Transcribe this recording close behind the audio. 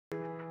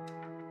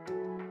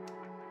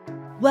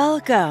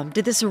Welcome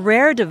to this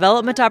rare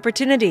development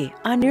opportunity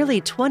on nearly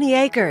 20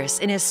 acres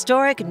in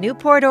historic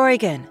Newport,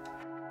 Oregon.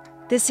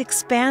 This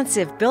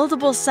expansive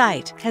buildable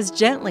site has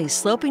gently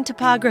sloping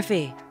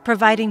topography,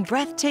 providing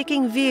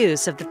breathtaking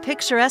views of the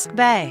picturesque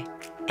bay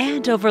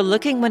and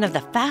overlooking one of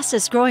the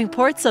fastest growing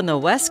ports on the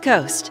West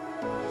Coast.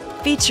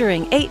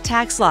 Featuring 8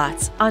 tax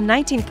lots on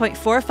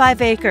 19.45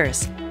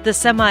 acres, the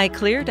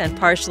semi-cleared and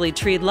partially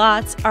treed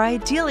lots are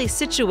ideally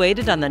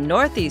situated on the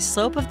northeast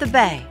slope of the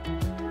bay.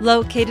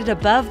 Located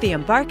above the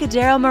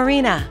Embarcadero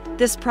Marina,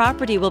 this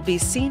property will be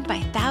seen by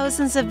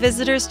thousands of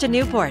visitors to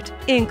Newport,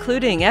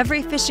 including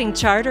every fishing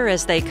charter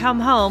as they come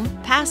home,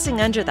 passing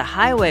under the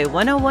Highway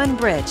 101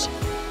 bridge.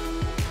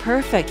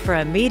 Perfect for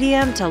a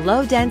medium to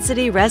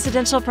low-density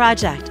residential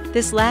project,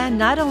 this land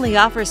not only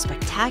offers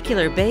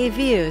spectacular bay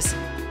views,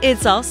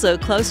 it's also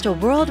close to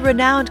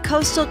world-renowned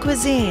coastal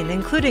cuisine,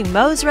 including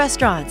Moe's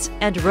Restaurants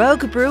and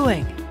Rogue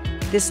Brewing.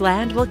 This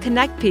land will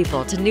connect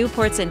people to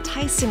Newport's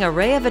enticing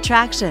array of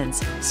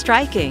attractions,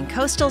 striking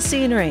coastal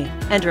scenery,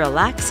 and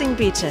relaxing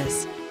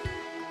beaches.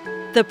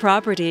 The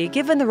property,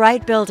 given the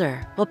right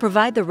builder, will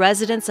provide the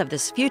residents of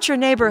this future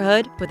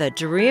neighborhood with a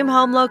dream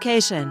home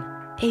location.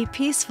 A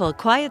peaceful,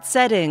 quiet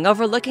setting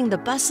overlooking the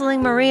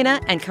bustling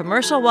marina and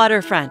commercial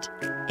waterfront.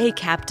 A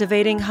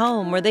captivating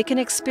home where they can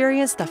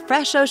experience the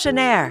fresh ocean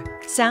air,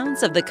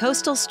 sounds of the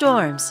coastal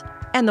storms,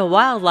 and the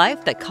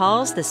wildlife that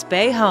calls this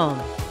bay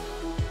home.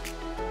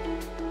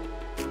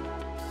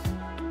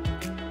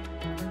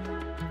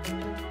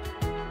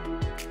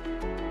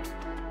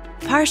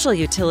 Partial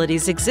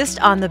utilities exist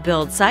on the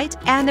build site,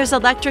 and there's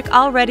electric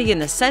already in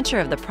the center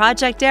of the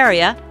project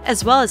area,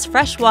 as well as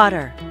fresh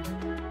water.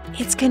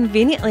 It's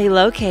conveniently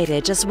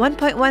located just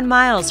 1.1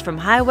 miles from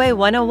Highway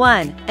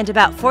 101 and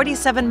about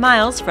 47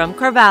 miles from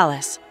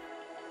Corvallis.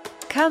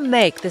 Come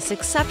make this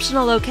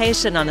exceptional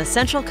location on the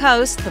Central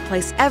Coast the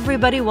place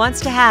everybody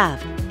wants to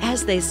have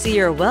as they see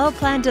your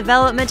well-planned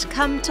development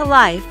come to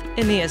life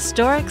in the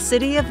historic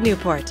city of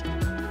Newport.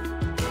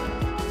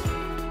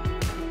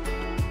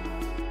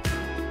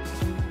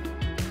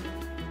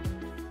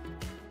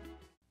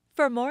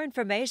 For more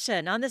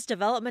information on this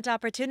development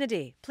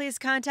opportunity, please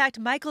contact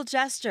Michael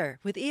Jester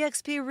with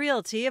EXP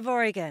Realty of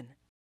Oregon.